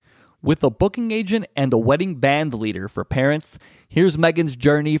With a booking agent and a wedding band leader for parents, here's Megan's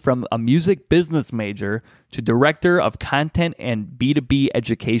journey from a music business major to director of content and B2B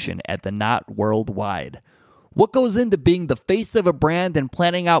education at The Knot Worldwide. What goes into being the face of a brand and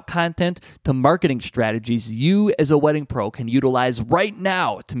planning out content to marketing strategies you as a wedding pro can utilize right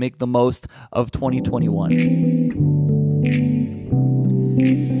now to make the most of 2021.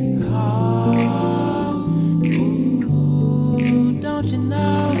 Don't you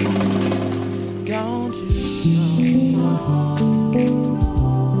know? Don't you know?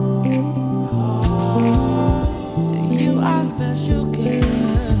 You are special, girl.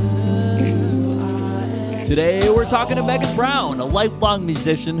 Today, we're talking to Megan Brown, a lifelong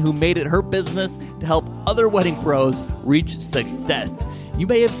musician who made it her business to help other wedding pros reach success. You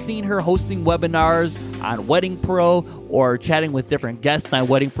may have seen her hosting webinars on Wedding Pro or chatting with different guests on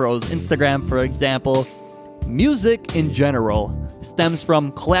Wedding Pro's Instagram, for example. Music in general stems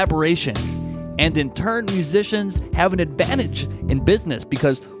from collaboration, and in turn, musicians have an advantage in business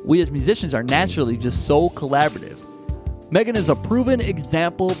because we as musicians are naturally just so collaborative. Megan is a proven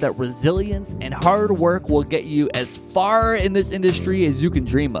example that resilience and hard work will get you as far in this industry as you can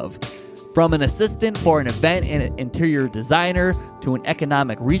dream of. From an assistant for an event and an interior designer to an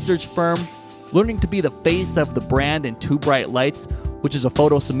economic research firm, learning to be the face of the brand in Too Bright Lights, which is a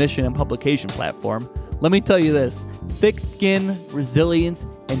photo submission and publication platform. Let me tell you this, thick skin, resilience,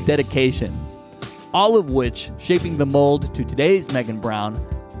 and dedication, all of which shaping the mold to today's Megan Brown,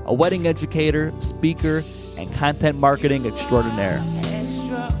 a wedding educator, speaker, and content marketing extraordinaire.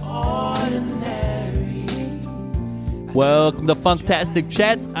 Welcome to Funktastic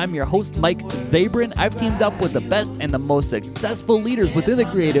Chats. I'm your host, Mike Zabrin. I've teamed up with the best and the most successful leaders within the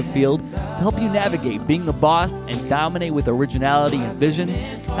creative field to help you navigate being the boss and dominate with originality and vision.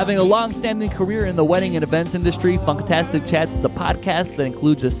 Having a long-standing career in the wedding and events industry, Funktastic Chats is a podcast that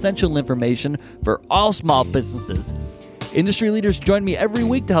includes essential information for all small businesses. Industry leaders join me every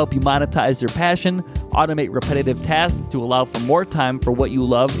week to help you monetize your passion, automate repetitive tasks to allow for more time for what you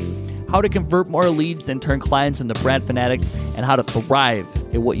love, how to convert more leads and turn clients into brand fanatics, and how to thrive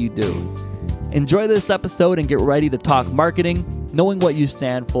at what you do. Enjoy this episode and get ready to talk marketing, knowing what you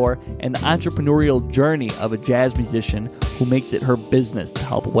stand for, and the entrepreneurial journey of a jazz musician who makes it her business to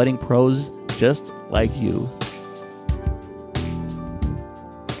help wedding pros just like you.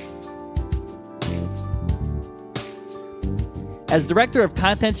 As Director of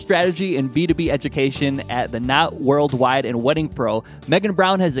Content Strategy and B2B Education at The Knot Worldwide and Wedding Pro, Megan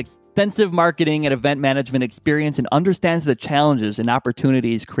Brown has extensive marketing and event management experience and understands the challenges and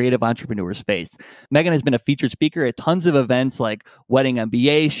opportunities creative entrepreneurs face. Megan has been a featured speaker at tons of events like Wedding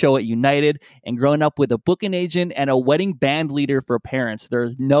MBA, Show at United, and growing up with a booking agent and a wedding band leader for parents.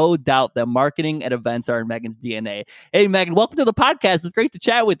 There's no doubt that marketing and events are in Megan's DNA. Hey, Megan, welcome to the podcast. It's great to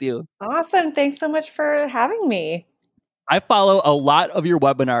chat with you. Awesome. Thanks so much for having me. I follow a lot of your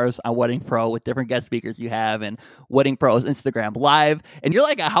webinars on Wedding Pro with different guest speakers you have and Wedding Pro's Instagram Live. And you're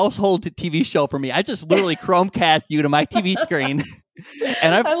like a household TV show for me. I just literally Chromecast you to my TV screen.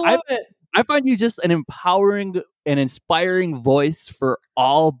 And I love it. I find you just an empowering and inspiring voice for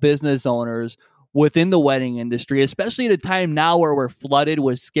all business owners within the wedding industry, especially at a time now where we're flooded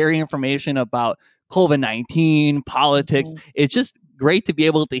with scary information about COVID-19, politics. Mm-hmm. It's just great to be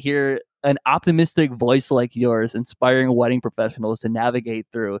able to hear an optimistic voice like yours, inspiring wedding professionals to navigate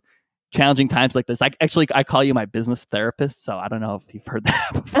through challenging times like this. I call you my business therapist, so I don't know if you've heard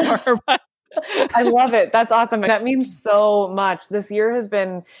that before. I love it. That's awesome. That means so much. This year has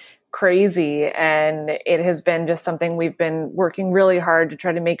been crazy, and it has been just something we've been working really hard to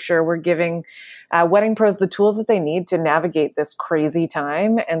try to make sure we're giving wedding pros the tools that they need to navigate this crazy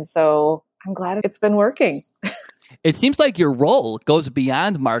time. And so I'm glad it's been working. It seems like your role goes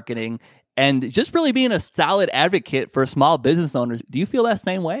beyond marketing and just really being a solid advocate for small business owners. Do you feel that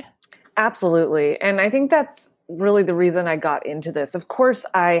same way? Absolutely. And I think that's really the reason I got into this. Of course,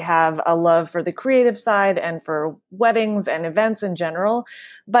 I have a love for the creative side and for weddings and events in general,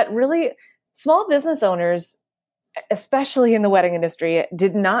 but really small business owners, especially in the wedding industry,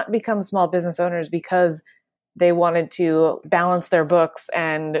 did not become small business owners because they wanted to balance their books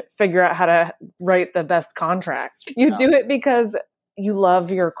and figure out how to write the best contracts. You do it because you love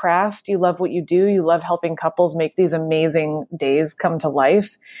your craft, you love what you do, you love helping couples make these amazing days come to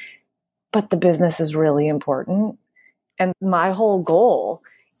life. But the business is really important. And my whole goal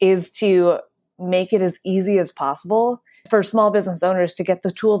is to make it as easy as possible for small business owners to get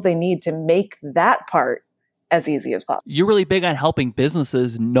the tools they need to make that part as easy as possible. You're really big on helping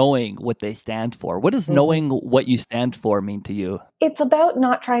businesses knowing what they stand for. What does knowing what you stand for mean to you? It's about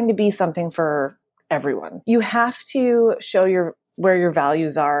not trying to be something for everyone. You have to show your where your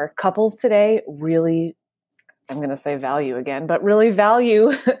values are. Couples today really, I'm going to say value again, but really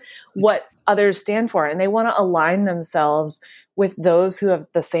value what others stand for. And they want to align themselves with those who have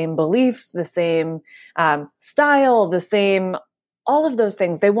the same beliefs, the same style, the same, all of those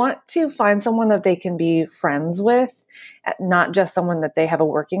things. They want to find someone that they can be friends with, not just someone that they have a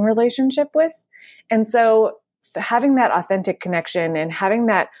working relationship with. And so having that authentic connection and having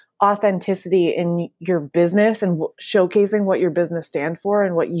that authenticity in your business and showcasing what your business stands for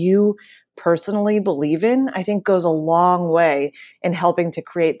and what you personally believe in, I think goes a long way in helping to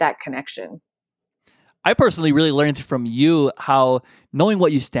create that connection. I personally really learned from you how knowing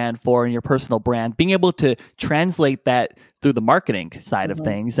what you stand for and your personal brand, being able to translate that through the marketing side of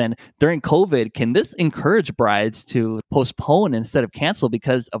things. And during COVID, can this encourage brides to postpone instead of cancel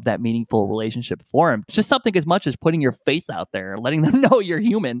because of that meaningful relationship formed? It's just something as much as putting your face out there, letting them know you're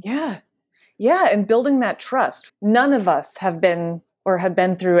human. Yeah. Yeah. And building that trust. None of us have been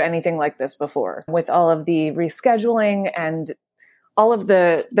through anything like this before, with all of the rescheduling and all of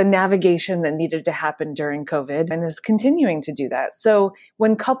the navigation that needed to happen during COVID, and is continuing to do that. So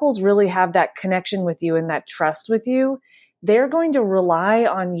when couples really have that connection with you and that trust with you, they're going to rely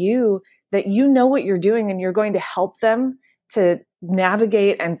on you, that you know what you're doing and you're going to help them to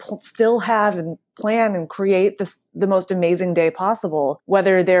navigate and still have and plan and create the most amazing day possible,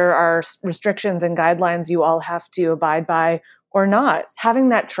 whether there are restrictions and guidelines you all have to abide by or not. Having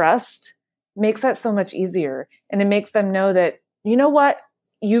that trust makes that so much easier. And it makes them know that, you know what,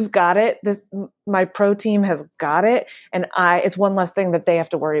 you've got it. My pro team has got it. And it's one less thing that they have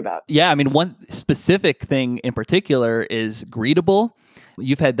to worry about. Yeah. I mean, one specific thing in particular is Greetable.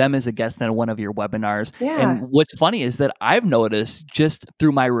 You've had them as a guest in one of your webinars. Yeah. And what's funny is that I've noticed just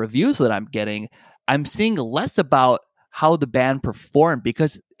through my reviews that I'm getting, I'm seeing less about how the band performed,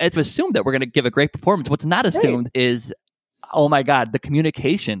 because it's assumed that we're going to give a great performance. What's not assumed is, oh my God, the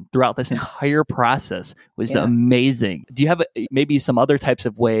communication throughout this entire process was amazing. Do you have maybe some other types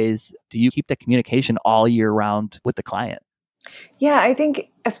of ways? Do you keep the communication all year round with the client? Yeah, I think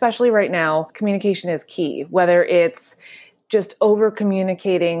especially right now, communication is key, whether it's just over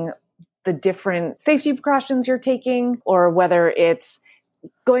communicating the different safety precautions you're taking, or whether it's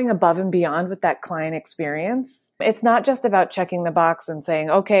going above and beyond with that client experience. It's not just about checking the box and saying,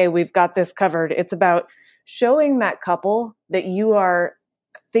 okay, we've got this covered. It's about showing that couple that you are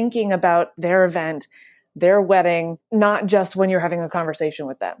thinking about their event, their wedding, not just when you're having a conversation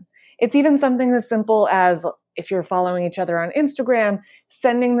with them. It's even something as simple as, if you're following each other on Instagram,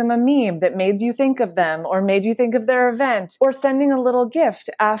 sending them a meme that made you think of them or made you think of their event, or sending a little gift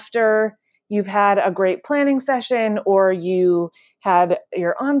after you've had a great planning session, or you had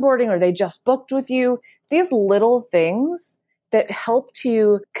your onboarding, or they just booked with you. These little things that help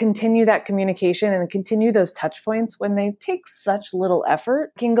to continue that communication and continue those touch points, when they take such little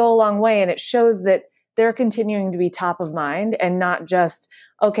effort, can go a long way. And it shows that they're continuing to be top of mind and not just,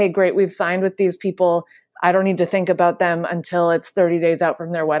 okay, great, we've signed with these people, I don't need to think about them until it's 30 days out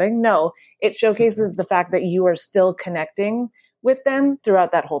from their wedding. No, it showcases the fact that you are still connecting with them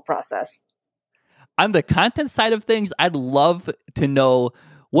throughout that whole process. On the content side of things, I'd love to know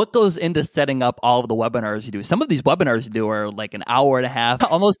what goes into setting up all of the webinars you do. Some of these webinars you do are like an hour and a half,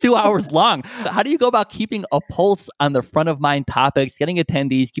 almost 2 hours long. How do you go about keeping a pulse on the front of mind topics, getting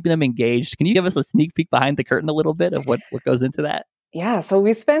attendees, keeping them engaged? Can you give us a sneak peek behind the curtain a little bit of what goes into that? Yeah, so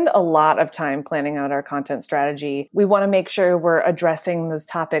we spend a lot of time planning out our content strategy. We want to make sure we're addressing those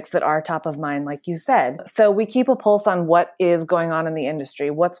topics that are top of mind, like you said. So we keep a pulse on what is going on in the industry,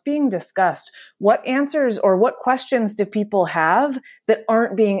 what's being discussed, what answers or what questions do people have that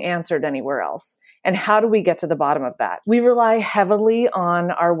aren't being answered anywhere else, and how do we get to the bottom of that? We rely heavily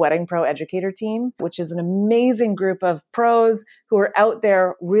on our Wedding Pro Educator team, which is an amazing group of pros who are out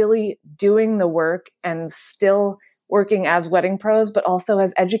there really doing the work and still working as wedding pros, but also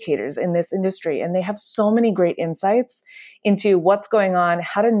as educators in this industry. And they have so many great insights into what's going on,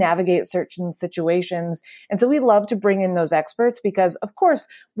 how to navigate certain situations. And so we love to bring in those experts because, of course,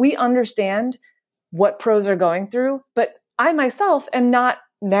 we understand what pros are going through, but I myself am not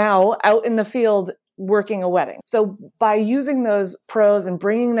now out in the field working a wedding. So by using those pros and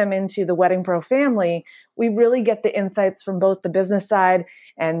bringing them into the Wedding Pro family, we really get the insights from both the business side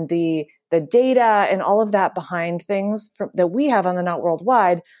and the data and all of that behind things that we have on the Knot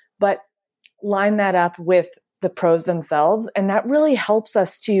Worldwide, but line that up with the pros themselves. And that really helps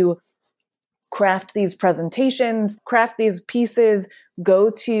us to craft these presentations, craft these pieces, go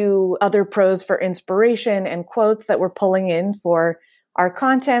to other pros for inspiration and quotes that we're pulling in for our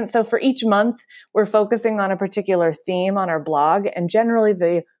content. So for each month, we're focusing on a particular theme on our blog, and generally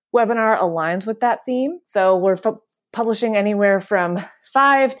the webinar aligns with that theme. So we're publishing anywhere from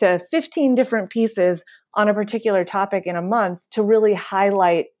 5 to 15 different pieces on a particular topic in a month to really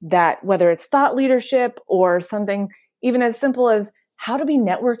highlight that, whether it's thought leadership or something even as simple as how to be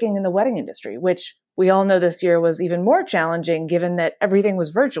networking in the wedding industry, which we all know this year was even more challenging given that everything was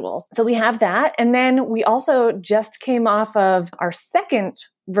virtual. So we have that. And then we also just came off of our second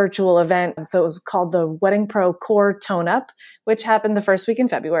virtual event. So it was called the Wedding Pro Core Tone Up, which happened the first week in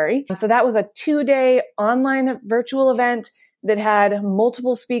February. So that was a 2-day online virtual event that had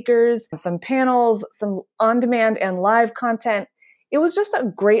multiple speakers, some panels, some on-demand and live content. It was just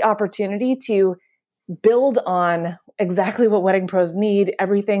a great opportunity to build on exactly what wedding pros need,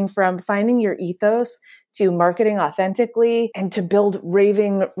 everything from finding your ethos to marketing authentically and to build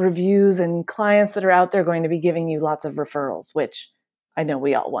raving reviews and clients that are out there going to be giving you lots of referrals, which I know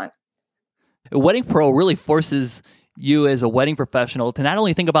we all want. A Wedding Pro really forces you as a wedding professional to not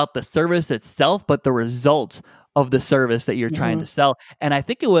only think about the service itself, but the results of the service that you're trying to sell. And I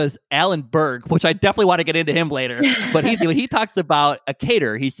think it was Alan Berg, which I definitely want to get into him later, but when he talks about a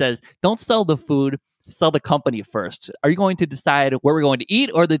caterer, he says, don't sell the food, sell the company first. Are you going to decide where we're going to eat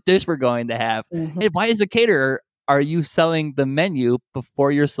or the dish we're going to have? Hey, why is a caterer? Are you selling the menu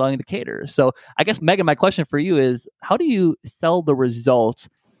before you're selling the caterer? So I guess, Megan, my question for you is, how do you sell the results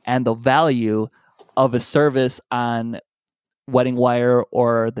and the value of a service on Wedding Wire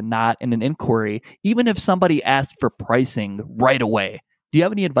or The Knot in an inquiry, even if somebody asks for pricing right away? Do you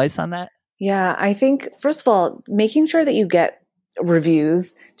have any advice on that? Yeah, I think, first of all, making sure that you get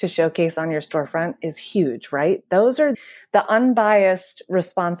reviews to showcase on your storefront is huge, right? Those are the unbiased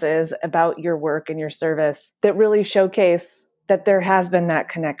responses about your work and your service that really showcase that there has been that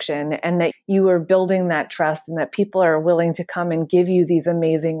connection and that you are building that trust and that people are willing to come and give you these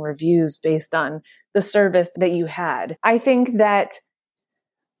amazing reviews based on the service that you had. I think that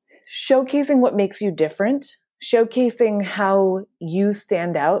showcasing what makes you different, showcasing how you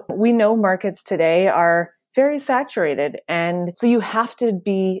stand out. We know markets today are very saturated. And so you have to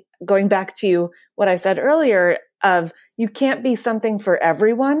be, going back to what I said earlier, of you can't be something for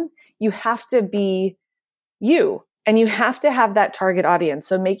everyone. You have to be you. And you have to have that target audience.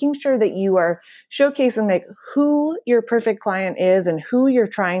 So making sure that you are showcasing like who your perfect client is and who you're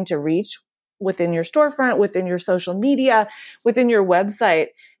trying to reach within your storefront, within your social media, within your website,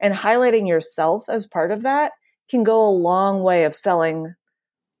 and highlighting yourself as part of that can go a long way of selling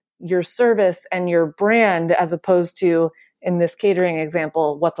your service and your brand, as opposed to, in this catering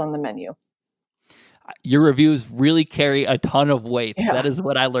example, what's on the menu. Your reviews really carry a ton of weight. Yeah. That is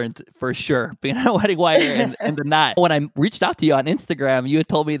what I learned for sure, being on Wedding Wire and The Knot. When I reached out to you on Instagram, you had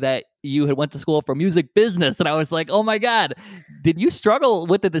told me that you had went to school for music business. And I was like, oh my God, did you struggle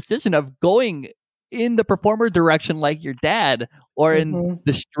with the decision of going in the performer direction like your dad or in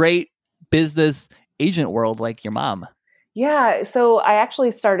the straight business agent world like your mom? Yeah. So I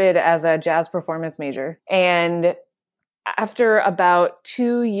actually started as a jazz performance major. And after about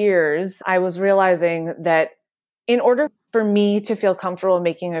 2 years, I was realizing that in order for me to feel comfortable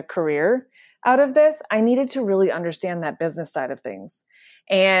making a career out of this, I needed to really understand that business side of things.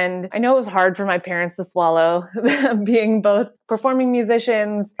 And I know it was hard for my parents to swallow, being both performing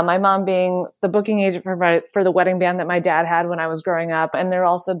musicians, my mom being the booking agent for the wedding band that my dad had when I was growing up. And they're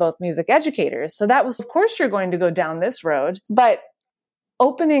also both music educators. So that was, of course, you're going to go down this road. But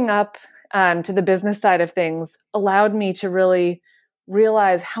opening up to the business side of things allowed me to really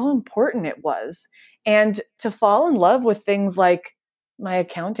realize how important it was and to fall in love with things like my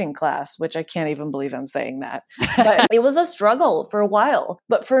accounting class, which I can't even believe I'm saying that. But it was a struggle for a while.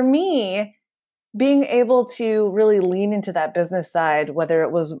 But for me, being able to really lean into that business side, whether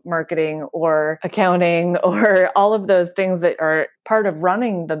it was marketing or accounting or all of those things that are part of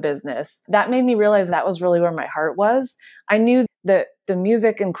running the business, that made me realize that was really where my heart was. I knew that the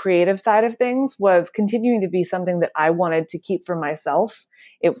music and creative side of things was continuing to be something that I wanted to keep for myself.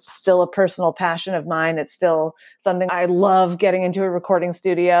 It's still a personal passion of mine. It's still something I love, getting into a recording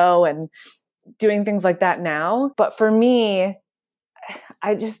studio and doing things like that now. But for me,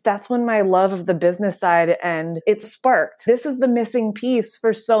 that's when my love of the business side and it sparked. This is the missing piece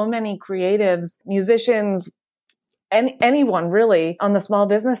for so many creatives, musicians, and anyone really on the small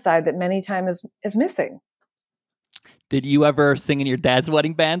business side that many times is missing. Did you ever sing in your dad's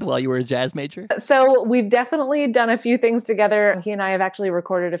wedding band while you were a jazz major? So we've definitely done a few things together. He and I have actually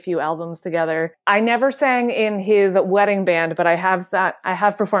recorded a few albums together. I never sang in his wedding band, but I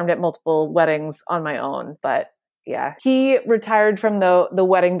have performed at multiple weddings on my own. But yeah, he retired from the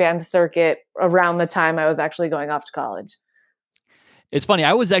wedding band circuit around the time I was actually going off to college. It's funny.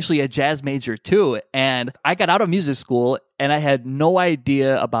 I was actually a jazz major too, and I got out of music school and I had no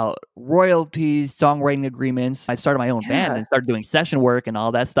idea about royalties, songwriting agreements. I started my own band and started doing session work and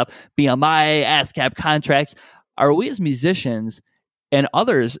all that stuff, BMI, ASCAP contracts. Are we as musicians and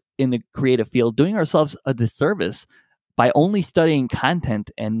others in the creative field doing ourselves a disservice by only studying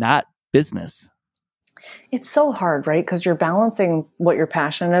content and not business? It's so hard, right? Because you're balancing what you're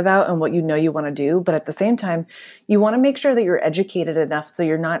passionate about and what you know you want to do. But at the same time, you want to make sure that you're educated enough so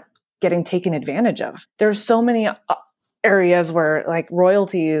you're not getting taken advantage of. There's so many areas where like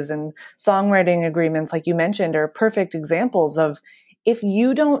royalties and songwriting agreements, like you mentioned, are perfect examples of if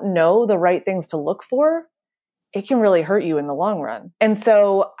you don't know the right things to look for, it can really hurt you in the long run. And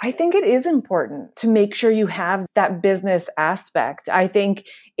so I think it is important to make sure you have that business aspect. I think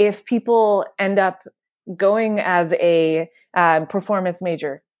if people end up going as a performance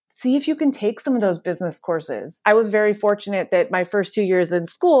major, see if you can take some of those business courses. I was very fortunate that my first 2 years in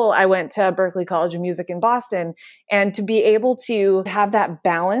school, I went to Berklee College of Music in Boston, and to be able to have that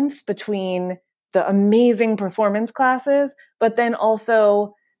balance between the amazing performance classes, but then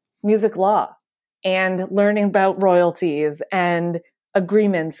also music law and learning about royalties and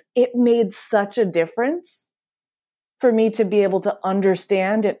agreements, it made such a difference for me to be able to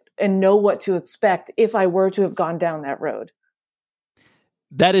understand it and know what to expect if I were to have gone down that road.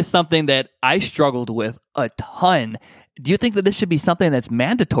 That is something that I struggled with a ton. Do you think that this should be something that's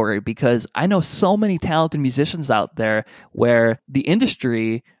mandatory? Because I know so many talented musicians out there where the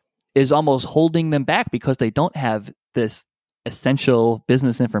industry is almost holding them back because they don't have this essential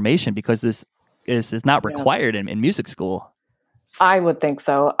business information, because this is not required in music school. I would think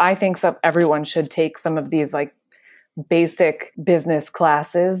so. I think everyone should take some of these like basic business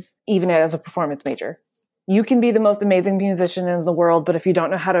classes, even as a performance major. You can be the most amazing musician in the world, but if you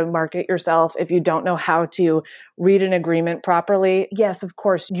don't know how to market yourself, if you don't know how to read an agreement properly, yes, of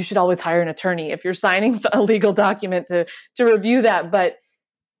course, you should always hire an attorney if you're signing a legal document to review that. But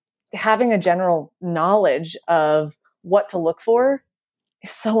having a general knowledge of what to look for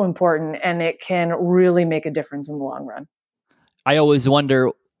is so important, and it can really make a difference in the long run. I always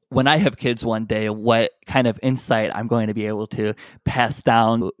wonder, when I have kids one day, what kind of insight I'm going to be able to pass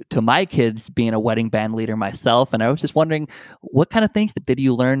down to my kids, being a wedding band leader myself. And I was just wondering, what kind of things did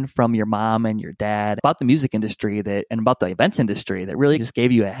you learn from your mom and your dad about the music industry and about the events industry that really just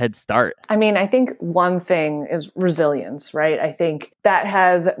gave you a head start? I mean, I think one thing is resilience, right? I think that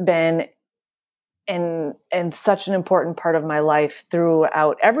has been and such an important part of my life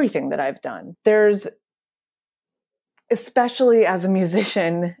throughout everything that I've done. There's, especially as a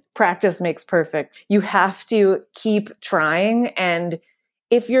musician, practice makes perfect. You have to keep trying. And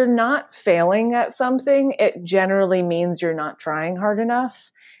if you're not failing at something, it generally means you're not trying hard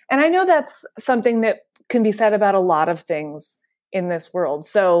enough. And I know that's something that can be said about a lot of things in this world.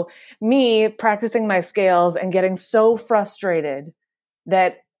 So me practicing my scales and getting so frustrated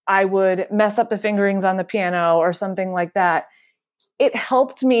that I would mess up the fingerings on the piano or something like that, it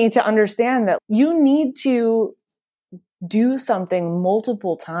helped me to understand that you need to do something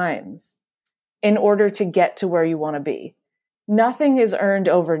multiple times in order to get to where you want to be. Nothing is earned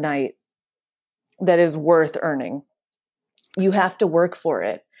overnight that is worth earning. You have to work for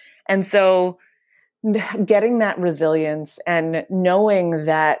it. And so getting that resilience and knowing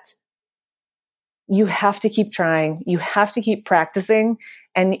that you have to keep trying, you have to keep practicing,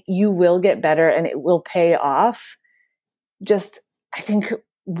 and you will get better and it will pay off, just, I think,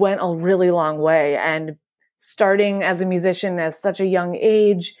 went a really long way. And starting as a musician at such a young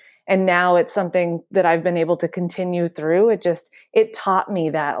age, and now it's something that I've been able to continue through. It taught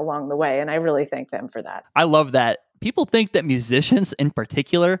me that along the way, and I really thank them for that. I love that. People think that musicians in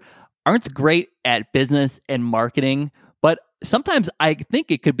particular aren't great at business and marketing, but sometimes I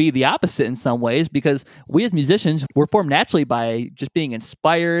think it could be the opposite in some ways, because we as musicians, we're formed naturally by just being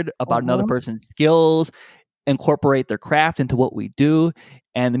inspired about another person's skills, incorporate their craft into what we do,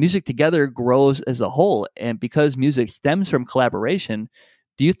 and the music together grows as a whole. And because music stems from collaboration,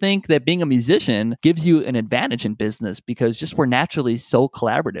 do you think that being a musician gives you an advantage in business because just we're naturally so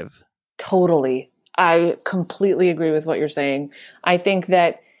collaborative? Totally. I completely agree with what you're saying. I think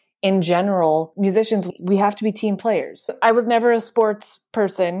that in general, musicians, we have to be team players. I was never a sports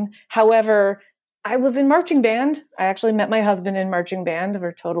person. However, I was in marching band. I actually met my husband in marching band.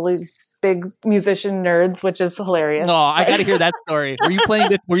 We're totally big musician nerds, which is hilarious. No, I got to hear that story. Were you playing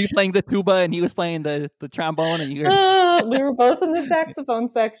the tuba and he was playing the trombone, and you we were both in the saxophone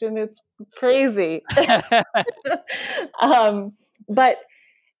section. It's crazy. But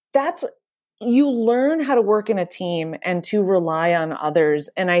that's, you learn how to work in a team and to rely on others.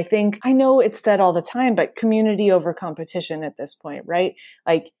 And I know it's said all the time, but community over competition at this point, right?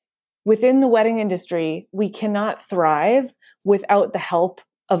 Like within the wedding industry, we cannot thrive without the help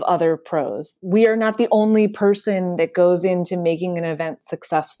of other pros. We are not the only person that goes into making an event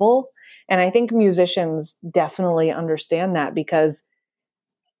successful. And I think musicians definitely understand that because,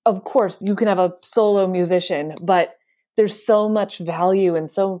 of course, you can have a solo musician, but there's so much value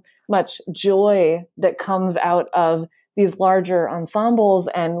and so much joy that comes out of these larger ensembles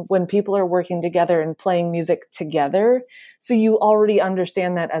and when people are working together and playing music together. So you already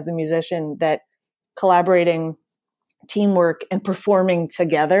understand that as a musician, that collaborating, teamwork, and performing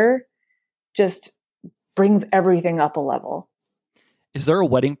together just brings everything up a level. Is there a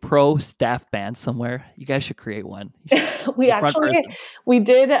Wedding Pro staff band somewhere? You guys should create one. We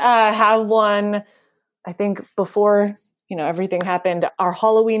did have one, I think before, everything happened. Our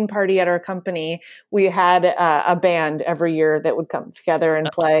Halloween party at our company, we had a band every year that would come together and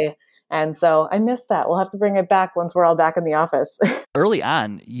play. And so I miss that. We'll have to bring it back once we're all back in the office. Early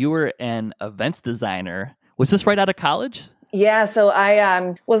on, you were an events designer. Was this right out of college? Yeah, so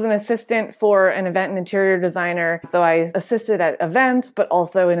I was an assistant for an event and interior designer. So I assisted at events, but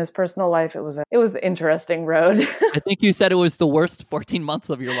also in his personal life. It was an interesting road. I think you said it was the worst 14 months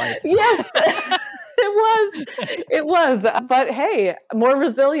of your life. Yes, it was. But hey, more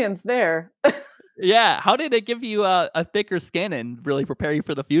resilience there. Yeah. How did it give you a thicker skin and really prepare you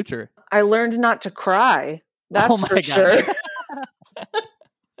for the future? I learned not to cry. That's for sure.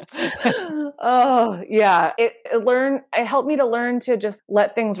 Oh, yeah. It helped me to learn to just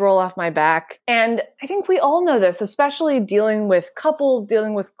let things roll off my back. And I think we all know this, especially dealing with couples,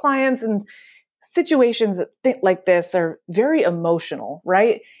 dealing with clients, and situations like this are very emotional,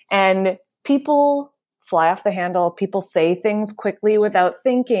 right? And people fly off the handle. People say things quickly without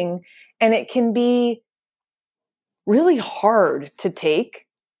thinking. And it can be really hard to take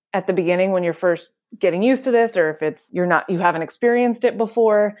at the beginning when you're first getting used to this, or if you haven't experienced it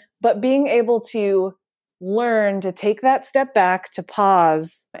before, but being able to learn to take that step back, to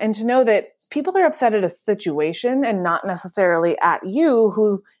pause, and to know that people are upset at a situation and not necessarily at you,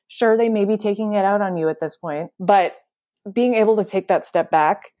 who sure, they may be taking it out on you at this point, but being able to take that step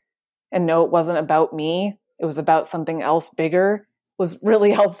back and know it wasn't about me, it was about something else bigger, was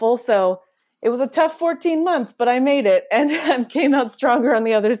really helpful. So it was a tough 14 months, but I made it and came out stronger on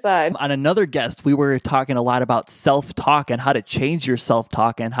the other side. On another guest, we were talking a lot about self-talk and how to change your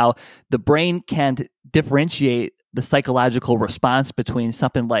self-talk and how the brain can't differentiate the psychological response between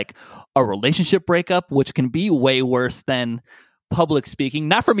something like a relationship breakup, which can be way worse than public speaking,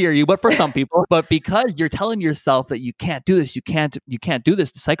 not for me or you, but for some people. But because you're telling yourself that you can't do this, you can't do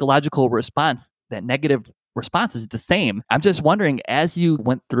this, the psychological response, that negative response is the same. I'm just wondering, as you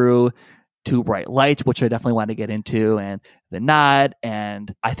went through Two Bright Lights, which I definitely want to get into, and The Nod,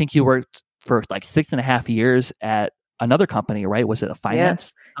 and I think you worked for like 6.5 years at another company, right? Was it a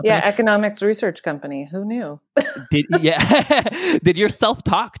finance company? Yeah, economics research company. Who knew? Did your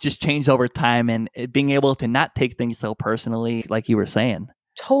self-talk just change over time and being able to not take things so personally, like you were saying?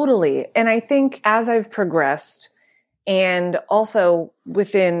 Totally. And I think as I've progressed, and also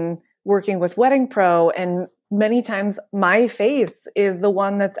within working with Wedding Pro, and many times my face is the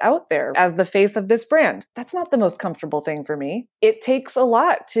one that's out there as the face of this brand. That's not the most comfortable thing for me. It takes a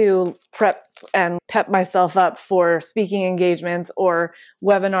lot to prep and pep myself up for speaking engagements or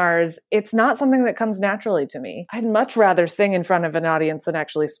webinars. It's not something that comes naturally to me. I'd much rather sing in front of an audience than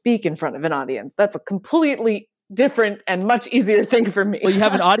actually speak in front of an audience. That's a completely different and much easier thing for me. Well, you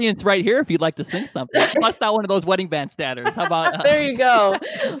have an audience right here if you'd like to sing something. Bust out one of those wedding band standards. How about there you go.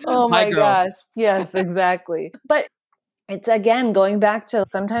 Oh my gosh. Yes, exactly. But it's, again, going back to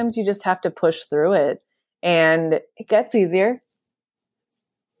sometimes you just have to push through it, and it gets easier.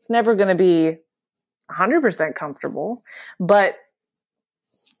 It's never going to be 100% comfortable, but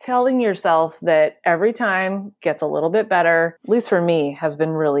telling yourself that every time gets a little bit better, at least for me, has been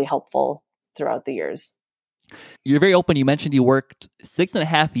really helpful throughout the years. You're very open. You mentioned you worked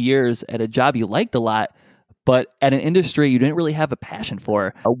 6.5 years at a job you liked a lot, but at an industry you didn't really have a passion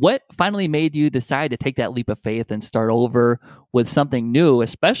for. What finally made you decide to take that leap of faith and start over with something new,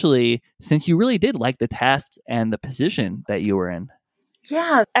 especially since you really did like the tasks and the position that you were in?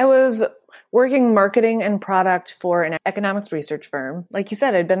 Yeah, I was working marketing and product for an economics research firm. Like you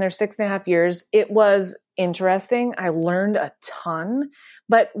said, I'd been there 6.5 years. It was interesting. I learned a ton,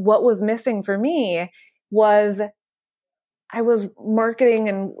 but what was missing for me was I was marketing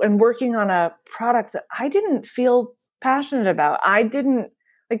and working on a product that I didn't feel passionate about.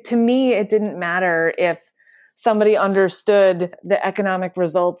 To me, it didn't matter if somebody understood the economic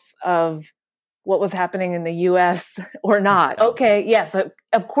results of what was happening in the US or not. Okay, yes,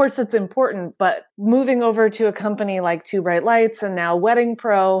 of course it's important, but moving over to a company like Two Bright Lights and now Wedding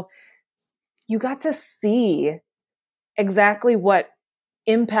Pro, you got to see exactly what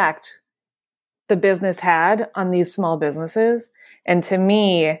impact the business had on these small businesses. And to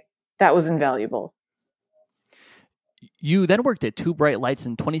me, that was invaluable. You then worked at Two Bright Lights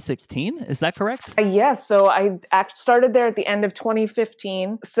in 2016. Is that correct? Yes. So I started there at the end of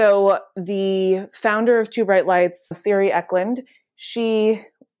 2015. So the founder of Two Bright Lights, Siri Eklund, she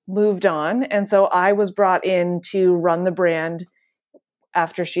moved on. And so I was brought in to run the brand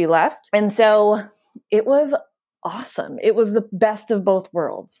after she left. And so it was awesome. It was the best of both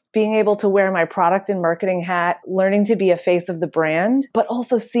worlds. Being able to wear my product and marketing hat, learning to be a face of the brand, but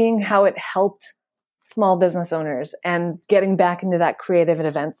also seeing how it helped small business owners and getting back into that creative and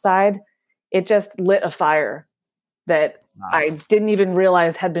event side. It just lit a fire that I didn't even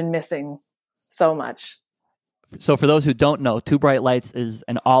realize had been missing so much. So for those who don't know, Two Bright Lights is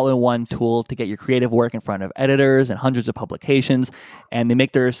an all-in-one tool to get your creative work in front of editors and hundreds of publications, and they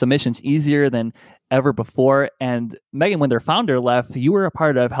make their submissions easier than ever before. And Megan, when their founder left, you were a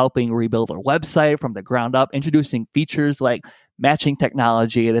part of helping rebuild their website from the ground up, introducing features like matching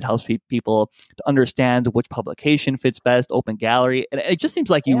technology that helps people to understand which publication fits best, open gallery. And it just seems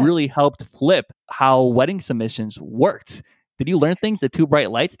like you really helped flip how wedding submissions worked. Did you learn things at Two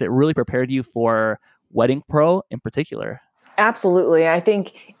Bright Lights that really prepared you for Wedding Pro in particular? Absolutely. I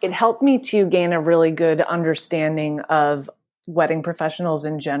think it helped me to gain a really good understanding of wedding professionals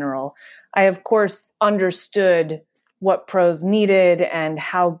in general. I, of course, understood what pros needed and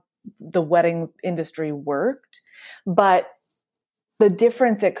how the wedding industry worked, but the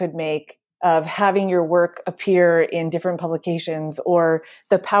difference it could make of having your work appear in different publications, or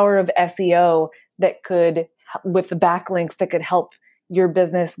the power of SEO that could, with the backlinks that could help your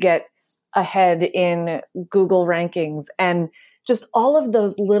business get ahead in Google rankings, and just all of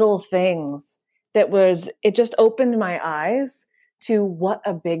those little things it just opened my eyes to what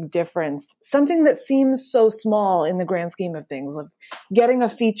a big difference. Something that seems so small in the grand scheme of things, like getting a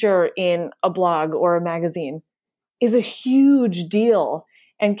feature in a blog or a magazine, is a huge deal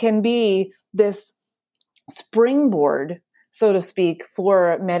and can be this springboard, so to speak,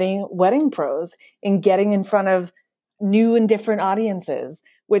 for many wedding pros in getting in front of new and different audiences,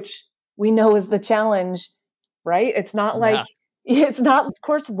 which we know is the challenge, right? It's not like, of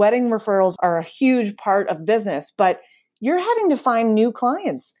course, wedding referrals are a huge part of business, but you're having to find new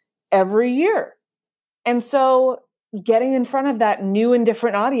clients every year. And so getting in front of that new and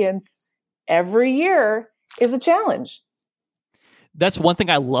different audience every year is a challenge. That's one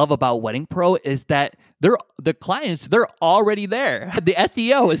thing I love about Wedding Pro is that they're already there. The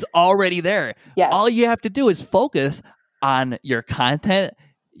SEO is already there. Yes. All you have to do is focus on your content,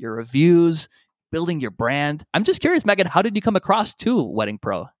 your reviews, building your brand. I'm just curious, Megan, how did you come across to Wedding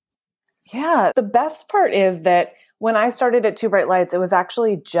Pro? Yeah, the best part is that when I started at Two Bright Lights, it was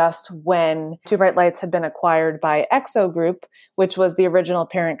actually just when Two Bright Lights had been acquired by Exo Group, which was the original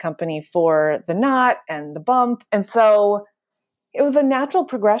parent company for The Knot and The Bump. And so it was a natural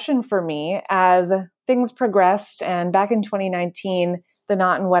progression for me as things progressed. And back in 2019, The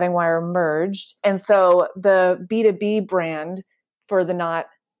Knot and Wedding Wire merged. And so the B2B brand for The Knot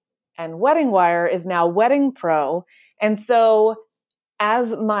and Wedding Wire is now Wedding Pro. And so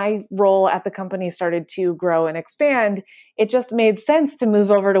as my role at the company started to grow and expand, it just made sense to move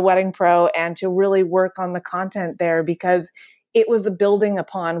over to Wedding Pro and to really work on the content there, because it was building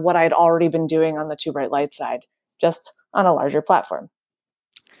upon what I'd already been doing on the Two Bright Lights side, just on a larger platform.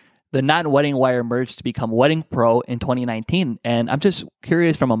 The Knot and Wedding Wire merged to become Wedding Pro in 2019. And I'm just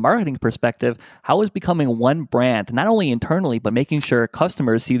curious, from a marketing perspective, how is becoming one brand, not only internally, but making sure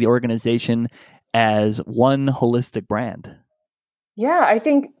customers see the organization as one holistic brand? Yeah, I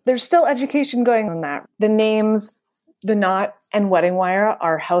think there's still education going on that. The names, The Knot and Wedding Wire,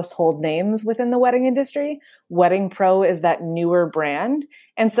 are household names within the wedding industry. Wedding Pro is that newer brand.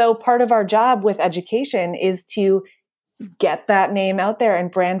 And so part of our job with education is to get that name out there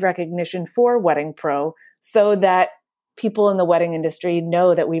and brand recognition for Wedding Pro, so that people in the wedding industry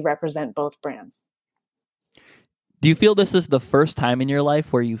know that we represent both brands. Do you feel this is the first time in your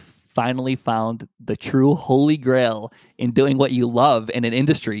life where you finally found the true holy grail in doing what you love in an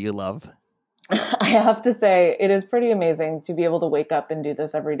industry you love? I have to say, it is pretty amazing to be able to wake up and do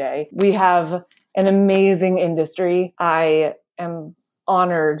this every day. We have an amazing industry. I am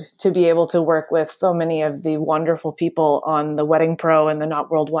honored to be able to work with so many of the wonderful people on the Wedding Pro and the Knot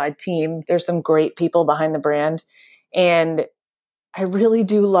Worldwide team. There's some great people behind the brand, and I really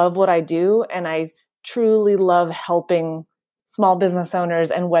do love what I do. And I truly love helping small business owners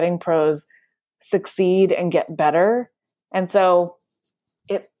and wedding pros succeed and get better. And so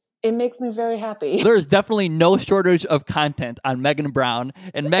it makes me very happy. There's definitely no shortage of content on Megan Brown.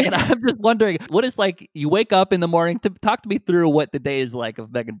 And Megan, I'm just wondering, what is like, you wake up in the morning, to talk to me through what the day is like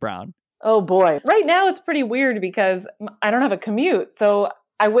of Megan Brown. Oh boy. Right now it's pretty weird because I don't have a commute. So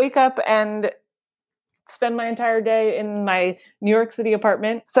I wake up and spend my entire day in my New York City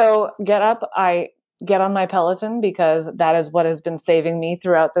apartment. So get up, I get on my Peloton because that is what has been saving me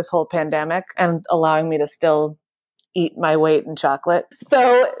throughout this whole pandemic and allowing me to still eat my weight in chocolate.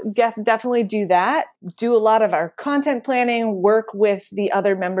 So definitely do that. Do a lot of our content planning, work with the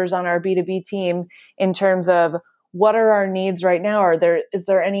other members on our B2B team in terms of what are our needs right now? Is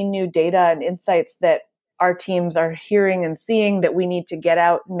there any new data and insights that our teams are hearing and seeing that we need to get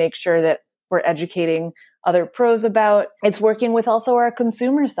out and make sure that we're educating other pros about? It's working with also our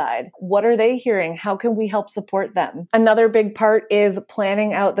consumer side. What are they hearing? How can we help support them? Another big part is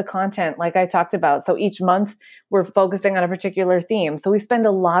planning out the content, like I talked about. So each month we're focusing on a particular theme. So we spend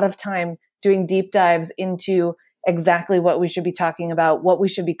a lot of time doing deep dives into exactly what we should be talking about, what we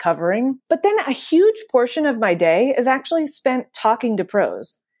should be covering. But then a huge portion of my day is actually spent talking to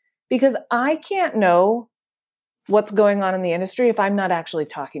pros because I can't know what's going on in the industry if I'm not actually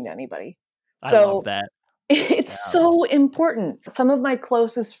talking to anybody. I love that. It's so important. Some of my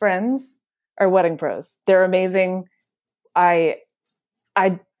closest friends are wedding pros. They're amazing. I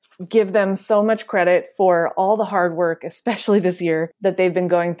give them so much credit for all the hard work, especially this year, that they've been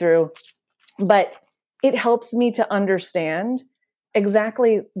going through. But it helps me to understand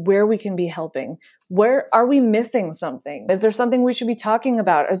exactly where we can be helping. Where are we missing something? Is there something we should be talking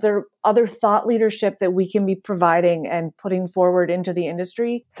about? Is there other thought leadership that we can be providing and putting forward into the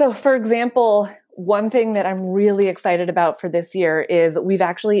industry? So for example, one thing that I'm really excited about for this year is we've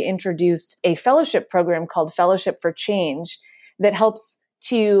actually introduced a fellowship program called Fellowship for Change that helps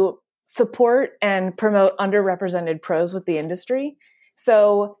to support and promote underrepresented pros with the industry.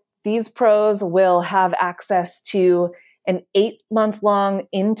 So these pros will have access to an 8-month-long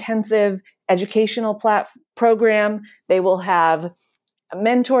intensive educational program. They will have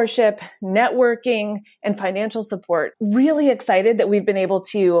mentorship, networking, and financial support. Really excited that we've been able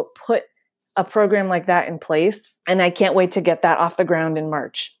to put a program like that in place. And I can't wait to get that off the ground in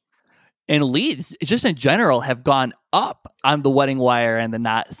March. And leads, just in general, have gone up on the Wedding Wire and the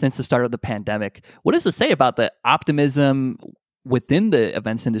Knot since the start of the pandemic. What does it say about the optimism within the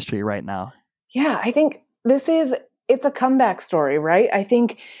events industry right now? Yeah, I think it's a comeback story, right? I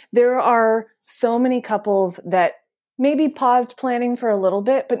think there are so many couples that maybe paused planning for a little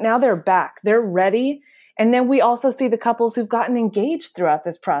bit, but now they're back. They're ready. And then we also see the couples who've gotten engaged throughout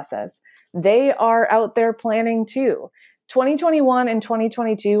this process. They are out there planning too. 2021 and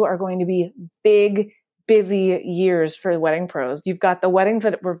 2022 are going to be big, busy years for wedding pros. You've got the weddings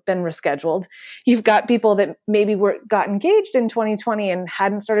that have been rescheduled. You've got people that maybe got engaged in 2020 and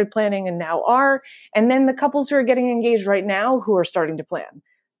hadn't started planning and now are. And then the couples who are getting engaged right now who are starting to plan.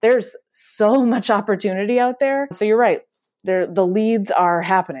 There's so much opportunity out there. So you're right. The leads are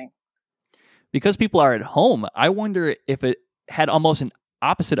happening. Because people are at home, I wonder if it had almost an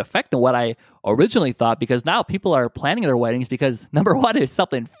opposite effect than what I originally thought, because now people are planning their weddings because, number one, it's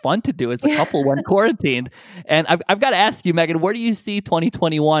something fun to do as a couple when quarantined. And I've got to ask you, Megan, where do you see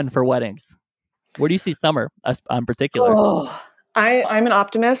 2021 for weddings? Where do you see summer in particular? Oh, I'm an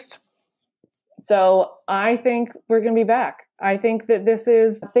optimist. So I think we're going to be back. I think that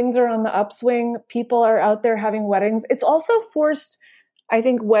things are on the upswing. People are out there having weddings. It's also forced, I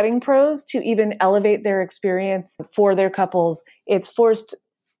think, wedding pros to even elevate their experience for their couples. It's forced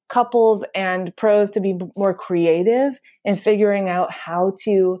couples and pros to be more creative in figuring out how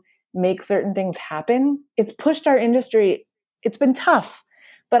to make certain things happen. It's pushed our industry. It's been tough,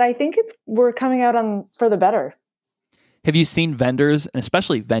 but I think we're coming out for the better. Have you seen vendors and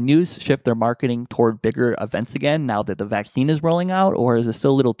especially venues shift their marketing toward bigger events again now that the vaccine is rolling out, or is it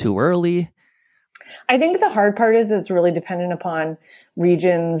still a little too early? I think the hard part is it's really dependent upon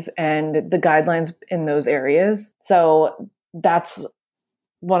regions and the guidelines in those areas. So that's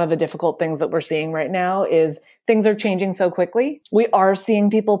one of the difficult things that we're seeing right now is things are changing so quickly. We are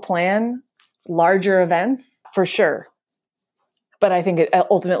seeing people plan larger events for sure. But I think it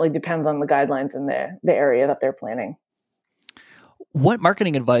ultimately depends on the guidelines in the area that they're planning. What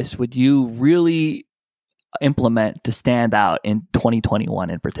marketing advice would you really implement to stand out in 2021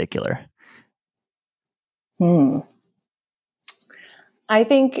 in particular? I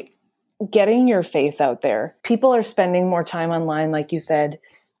think getting your face out there. People are spending more time online, like you said.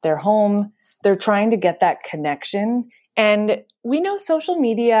 They're home. They're trying to get that connection. And we know social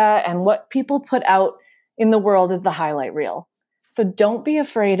media and what people put out in the world is the highlight reel. So don't be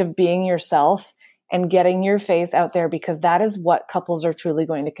afraid of being yourself and getting your face out there, because that is what couples are truly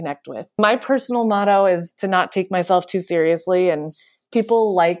going to connect with. My personal motto is to not take myself too seriously, and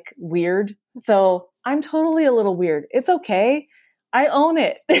people like weird. So I'm totally a little weird. It's okay. I own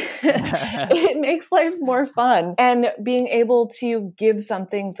it. It makes life more fun, and being able to give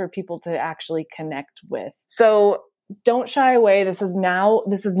something for people to actually connect with. So don't shy away. This is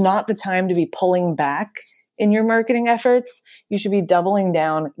not the time to be pulling back in your marketing efforts. You should be doubling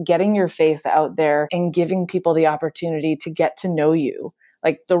down, getting your face out there, and giving people the opportunity to get to know you,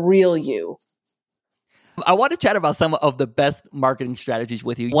 like the real you. I want to chat about some of the best marketing strategies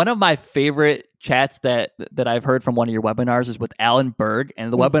with you. One of my favorite chats that I've heard from one of your webinars is with Alan Berg,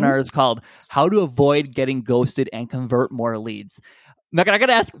 and the webinar is called How to Avoid Getting Ghosted and Convert More Leads. Now, I got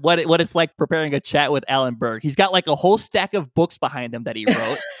to ask what it's like preparing a chat with Alan Berg. He's got like a whole stack of books behind him that he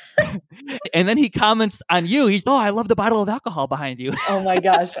wrote. And then he comments on you. I love the bottle of alcohol behind you. Oh my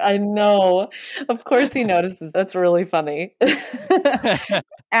gosh, I know. Of course he notices. That's really funny.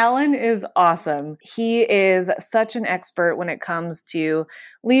 Alan is awesome. He is such an expert when it comes to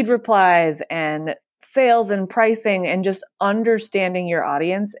lead replies and sales and pricing and just understanding your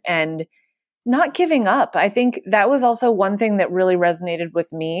audience and not giving up. I think that was also one thing that really resonated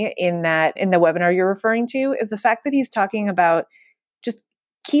with me in the webinar you're referring to, is the fact that he's talking about just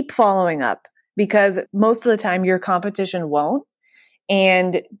keep following up, because most of the time your competition won't.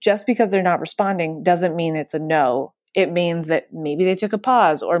 And just because they're not responding doesn't mean it's a no. It means that maybe they took a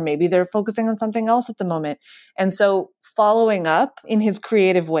pause, or maybe they're focusing on something else at the moment. And so following up in his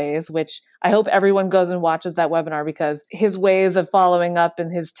creative ways, which I hope everyone goes and watches that webinar, because his ways of following up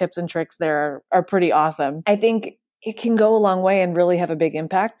and his tips and tricks there are pretty awesome. I think it can go a long way and really have a big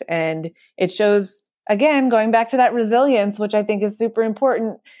impact. And it shows, again, going back to that resilience, which I think is super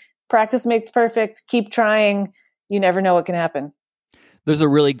important. Practice makes perfect. Keep trying. You never know what can happen. There's a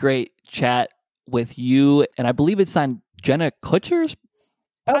really great chat with you, and I believe it's on Jenna Kutcher's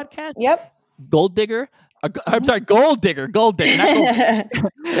podcast. Yep. Gold Digger. I'm sorry, Gold Digger, not Gold Digger.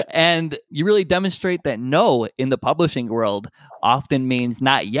 And you really demonstrate that no in the publishing world often means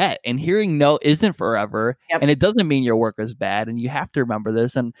not yet. And hearing no isn't forever. Yep. And it doesn't mean your work is bad. And you have to remember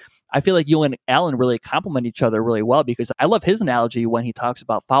this. And I feel like you and Alan really complement each other really well, because I love his analogy when he talks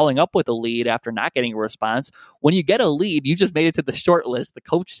about following up with a lead after not getting a response. When you get a lead, you just made it to the short list. The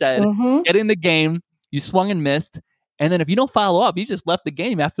coach said, get in the game. You swung and missed. And then if you don't follow up, you just left the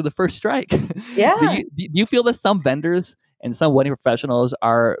game after the first strike. Yeah. Do you feel that some vendors and some wedding professionals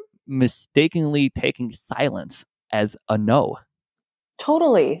are mistakenly taking silence as a no?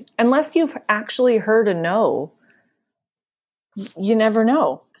 Totally. Unless you've actually heard a no, you never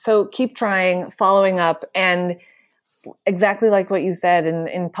know. So keep trying, following up. And exactly like what you said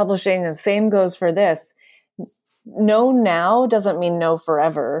in publishing, and same goes for this. No now doesn't mean no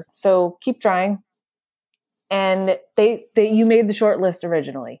forever. So keep trying. And you made the short list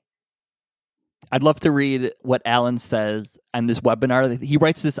originally. I'd love to read what Alan says on this webinar. He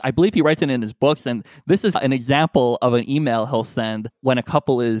writes this, I believe he writes it in his books, and this is an example of an email he'll send when a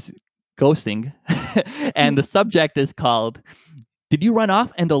couple is ghosting. And the subject is called, "Did you run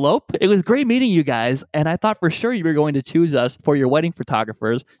off and elope? It was great meeting you guys, and I thought for sure you were going to choose us for your wedding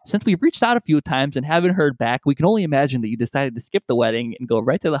photographers. Since we've reached out a few times and haven't heard back, we can only imagine that you decided to skip the wedding and go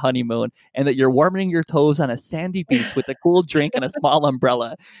right to the honeymoon, and that you're warming your toes on a sandy beach with a cool drink and a small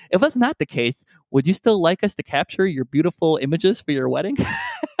umbrella. If that's not the case, would you still like us to capture your beautiful images for your wedding?"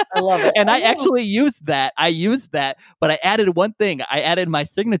 I love it. And I actually used that. But I added one thing. I added my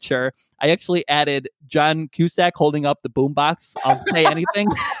signature. I actually added John Cusack holding up the boombox. I'll say anything.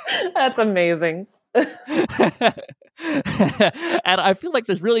 That's amazing. And I feel like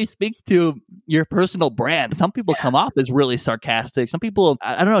this really speaks to your personal brand. Some people come off as really sarcastic. Some people,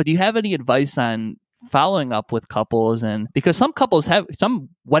 I don't know, do you have any advice on following up with couples? And because some couples have, some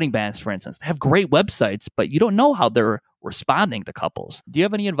wedding bands, for instance, have great websites, but you don't know how they're responding to couples. Do you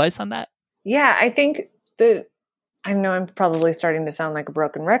have any advice on that? Yeah, I think I know I'm probably starting to sound like a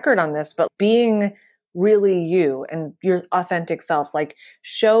broken record on this, but being really you and your authentic self, like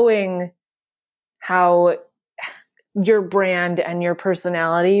showing how your brand and your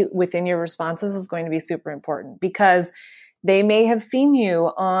personality within your responses is going to be super important, because they may have seen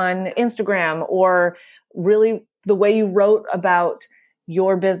you on Instagram, or really the way you wrote about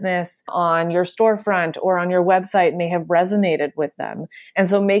your business on your storefront or on your website may have resonated with them. And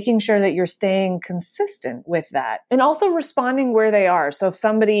so making sure that you're staying consistent with that, and also responding where they are. So if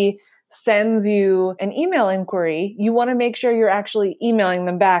somebody sends you an email inquiry, you want to make sure you're actually emailing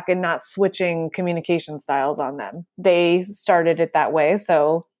them back and not switching communication styles on them. They started it that way,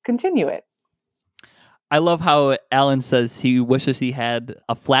 so continue it. I love how Alan says he wishes he had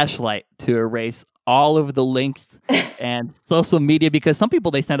a flashlight to erase all of the links and social media, because some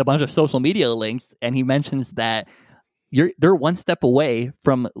people, they send a bunch of social media links, and he mentions that they're one step away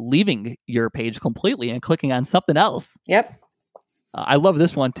from leaving your page completely and clicking on something else. Yep. I love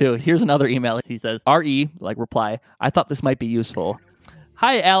this one too. Here's another email. He says, RE, like reply, I thought this might be useful.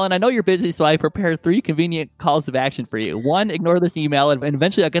 Hi, Alan. I know you're busy, so I prepared 3 convenient calls of action for you. 1, ignore this email, and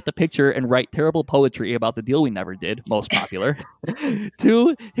eventually I'll get the picture and write terrible poetry about the deal we never did, most popular.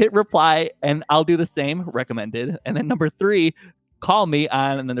 2, hit reply, and I'll do the same, recommended. And then number 3, call me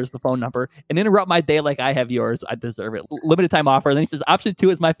on, and then there's the phone number, and interrupt my day like I have yours. I deserve it. Limited time offer. And then he says, option 2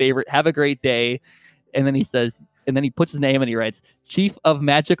 is my favorite. Have a great day. And then he says, and then he puts his name and he writes, Chief of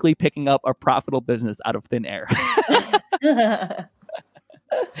magically picking up a profitable business out of thin air.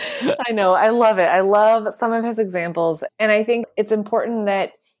 I know. I love it. I love some of his examples. And I think it's important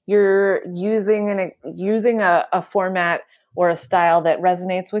that you're using a format or a style that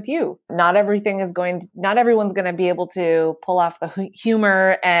resonates with you. Not everyone's going to be able to pull off the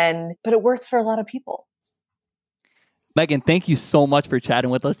humor, but it works for a lot of people. Megan, thank you so much for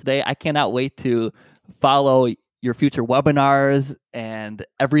chatting with us today. I cannot wait to follow your future webinars and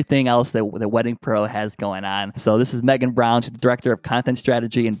everything else that the Wedding Pro has going on. So this is Megan Brown. She's the Director of Content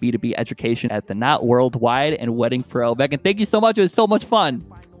Strategy and B2B Education at The Knot Worldwide and Wedding Pro. Megan, thank you so much. It was so much fun.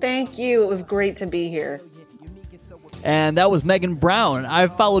 Thank you. It was great to be here. And that was Megan Brown.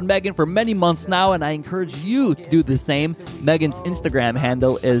 I've followed Megan for many months now, and I encourage you to do the same. Megan's Instagram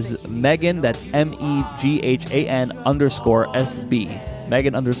handle is Megan, that's MEGHAN_SB.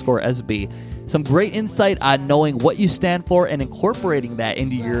 Megan_SB. Some great insight on knowing what you stand for and incorporating that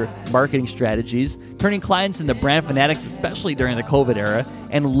into your marketing strategies, turning clients into brand fanatics, especially during the COVID era,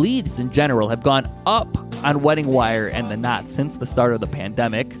 and leads in general have gone up on Wedding Wire and The Knot since the start of the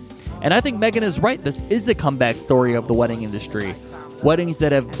pandemic. And I think Megan is right. This is a comeback story of the wedding industry. Weddings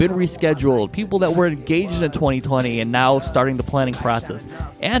that have been rescheduled, people that were engaged in 2020 and now starting the planning process,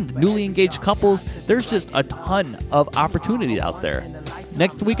 and newly engaged couples. There's just a ton of opportunity out there.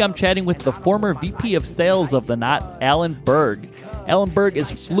 Next week, I'm chatting with the former VP of Sales of The Knot, Alan Berg. Alan Berg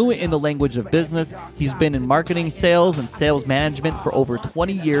is fluent in the language of business. He's been in marketing, sales, and sales management for over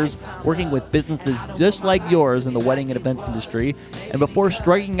 20 years, working with businesses just like yours in the wedding and events industry. And before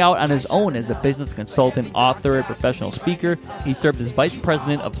striking out on his own as a business consultant, author, and professional speaker, he served as Vice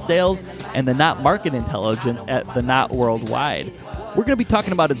President of Sales and the Knot Market Intelligence at The Knot Worldwide. We're going to be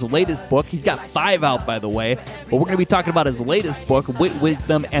talking about his latest book. He's got 5 out, by the way. But we're going to be talking about his latest book, Wit,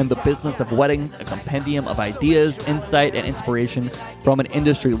 Wisdom, and the Business of Weddings, a compendium of ideas, insight, and inspiration from an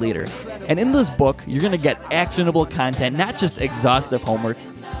industry leader. And in this book, you're going to get actionable content, not just exhaustive homework.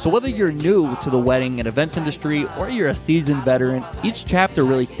 So whether you're new to the wedding and events industry or you're a seasoned veteran, each chapter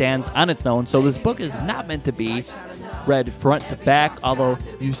really stands on its own. So this book is not meant to be read front to back, although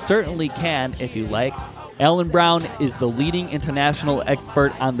you certainly can if you like. Alan Brown is the leading international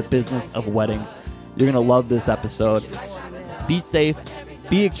expert on the business of weddings. You're going to love this episode. Be safe,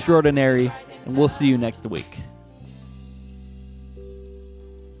 be extraordinary, and we'll see you next week.